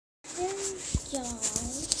y'all.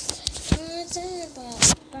 It's about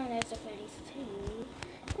Friday the 32.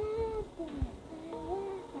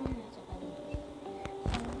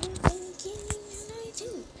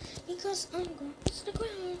 Because I'm going to the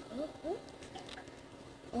ground.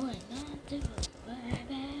 Or not do it,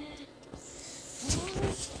 baby.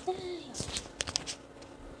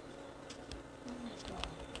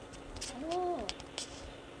 Oh.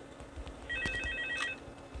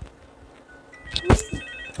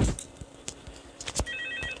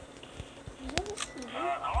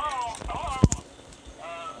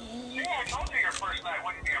 First night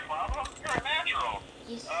wouldn't be a problem. You're a natural.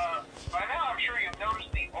 Yes. By now I'm sure you've noticed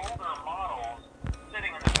the older models sitting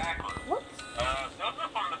in the back room. What? Those are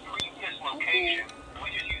from the previous location. We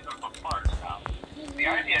just use them for parts now. The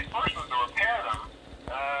idea at first was to repair them.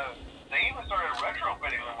 They even started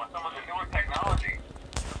retrofitting them with some of the newer technology.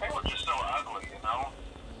 But they were just so ugly, you know?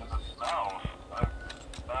 And the smell.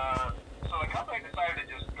 So the company decided to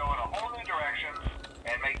just go in a whole new direction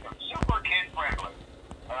and make them super kid-friendly.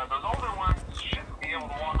 Those older ones shouldn't be able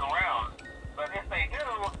to walk around, but if they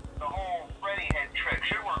do, the whole Freddy head trick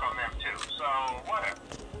should work on them too, so whatever.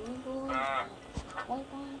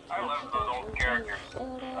 I love those old characters. Did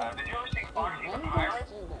you ever see Foxy the Pirate?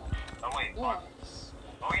 Oh wait, Foxy.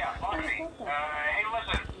 Oh yeah, Foxy. Hey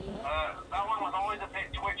listen, that one was always a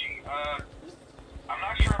bit twitchy. I'm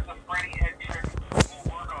not sure if the Freddy head trick will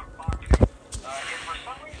work on Foxy. If for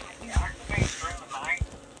some reason he activates during the night,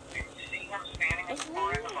 him standing at the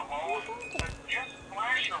far end of the hall, just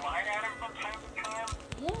flash your light at him from time to time.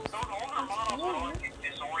 Those older models would always get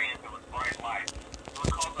disoriented with bright light. It was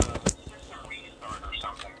called a system restart or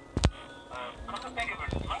something. Come to think of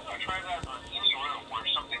it, you might want to try that on any room where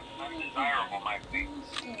something undesirable might be.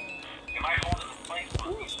 It might hold it in place for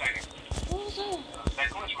a few seconds. That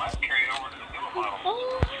glitch might have carried over to the newer models.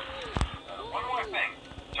 One more thing,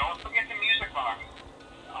 don't forget the music box.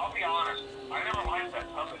 I'll be honest, I never liked that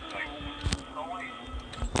puppet thing. It's always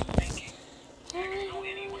thinking. It can go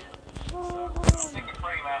anywhere. I don't think the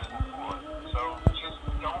Freddy mask will pull it. So just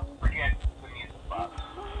don't forget the music box.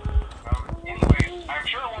 Anyways, I'm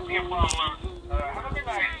sure it won't be a problem. Have a good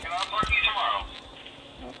night, and I'll talk to you tomorrow.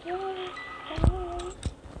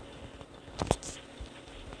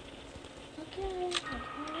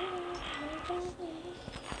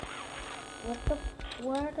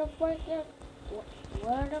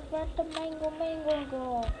 Where the mango go?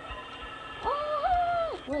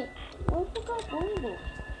 Oh, wait, where forgot Bungo?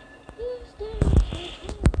 He's there.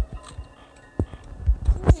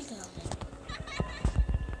 Where did he go?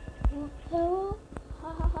 Hello? Ha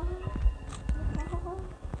ha ha.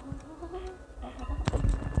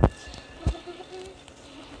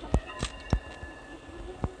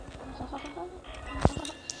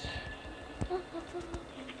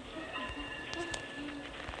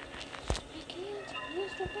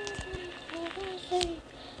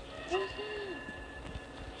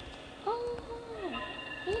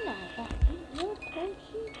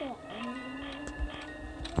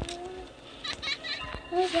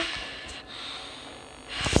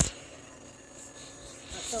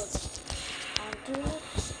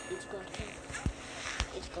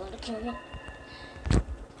 It's going to kill me.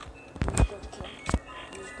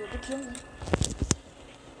 He's going to kill me.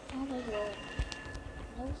 Oh my god.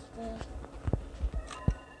 No space.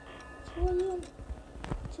 2 a.m.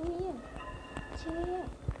 2 a.m. 2 a.m.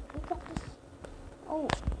 We got this. Oh,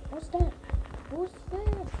 what's that? What's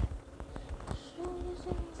that? Someone's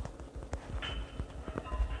in the back.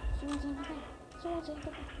 Someone's in the back. Someone's in the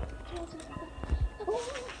back. Someone's in the back. Oh!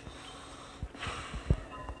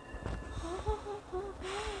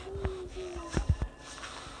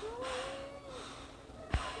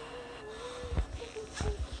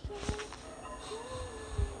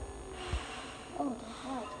 Oh, the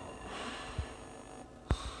heart.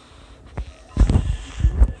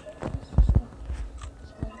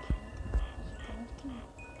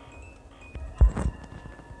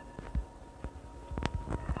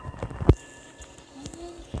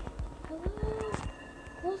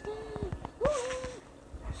 What's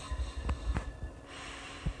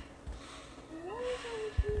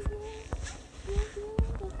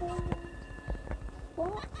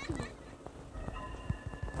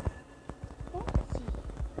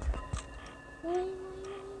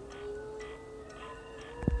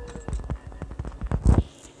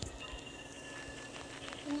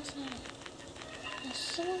that? There's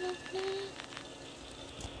someone up there.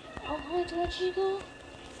 Oh, where'd you go?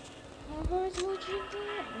 Oh, where'd you go?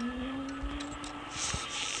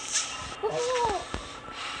 Oh!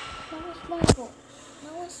 That was Mango.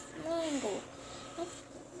 That was Mango. That was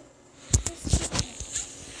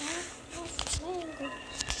Mango.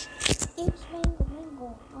 It was Mango.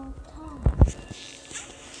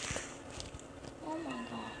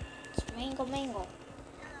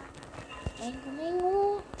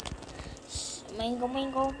 Mango,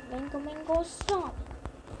 mango, mango, mango, stop.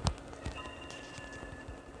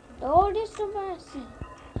 Lord is the mercy.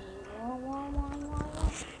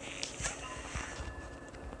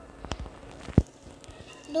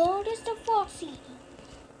 Lord is the foxy.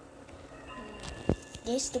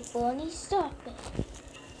 This the bunny, stop it.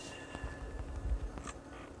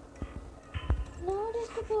 Lord is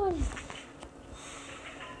the bunny.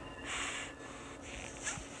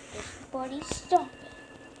 This the bunny, stop it.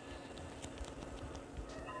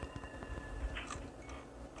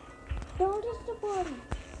 Lord is the body.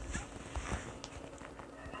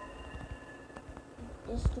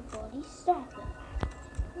 This the body, stop it.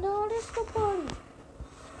 Lord is the body.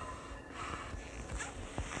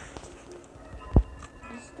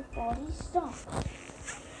 This the body, stop it.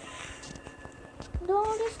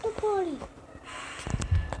 Lord is the body.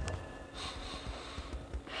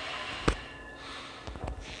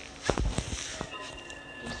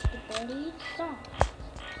 This the body, stop it.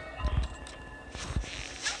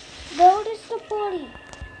 Lord is the body.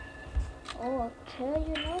 Oh, I'll tell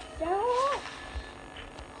you not now.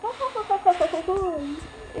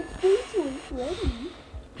 It's this one, Freddy.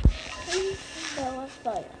 That was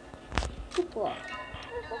fire. Goodbye.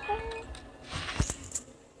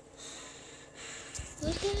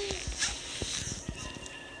 What's that?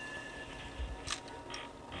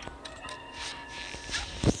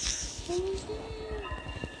 Who's there?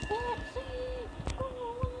 Foxy! Go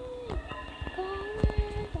away! Go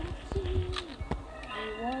away, Foxy!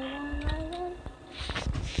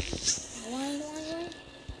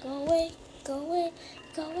 Go away, go away,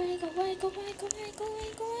 go away, go away, go away, go away, go away,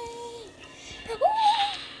 go away.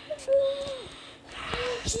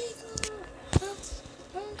 Oh, Chico!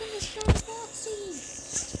 I'm gonna stop Foxy.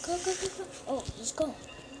 Go, go, go, go. Oh, he's gone.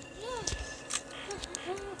 Yeah.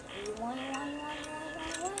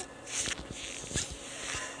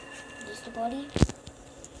 This the body.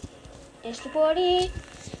 This the body.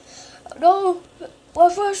 No, my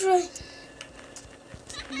flashlight.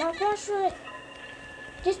 My flashlight.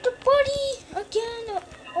 This the body again.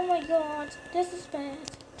 Oh my god, this is bad.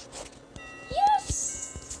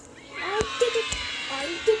 Yes, I did it. I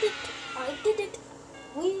did it. I did it.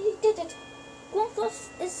 We did it. Grunkfuss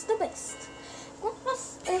is the best.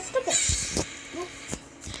 Grunkfuss is the best.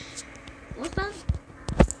 What's that?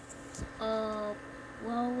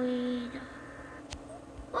 Well, wait.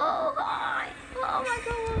 Oh my! Oh my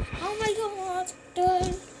god! Oh my god! The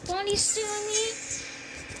bunny's stealing me!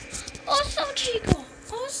 Awesome, Chico!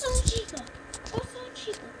 Awesome!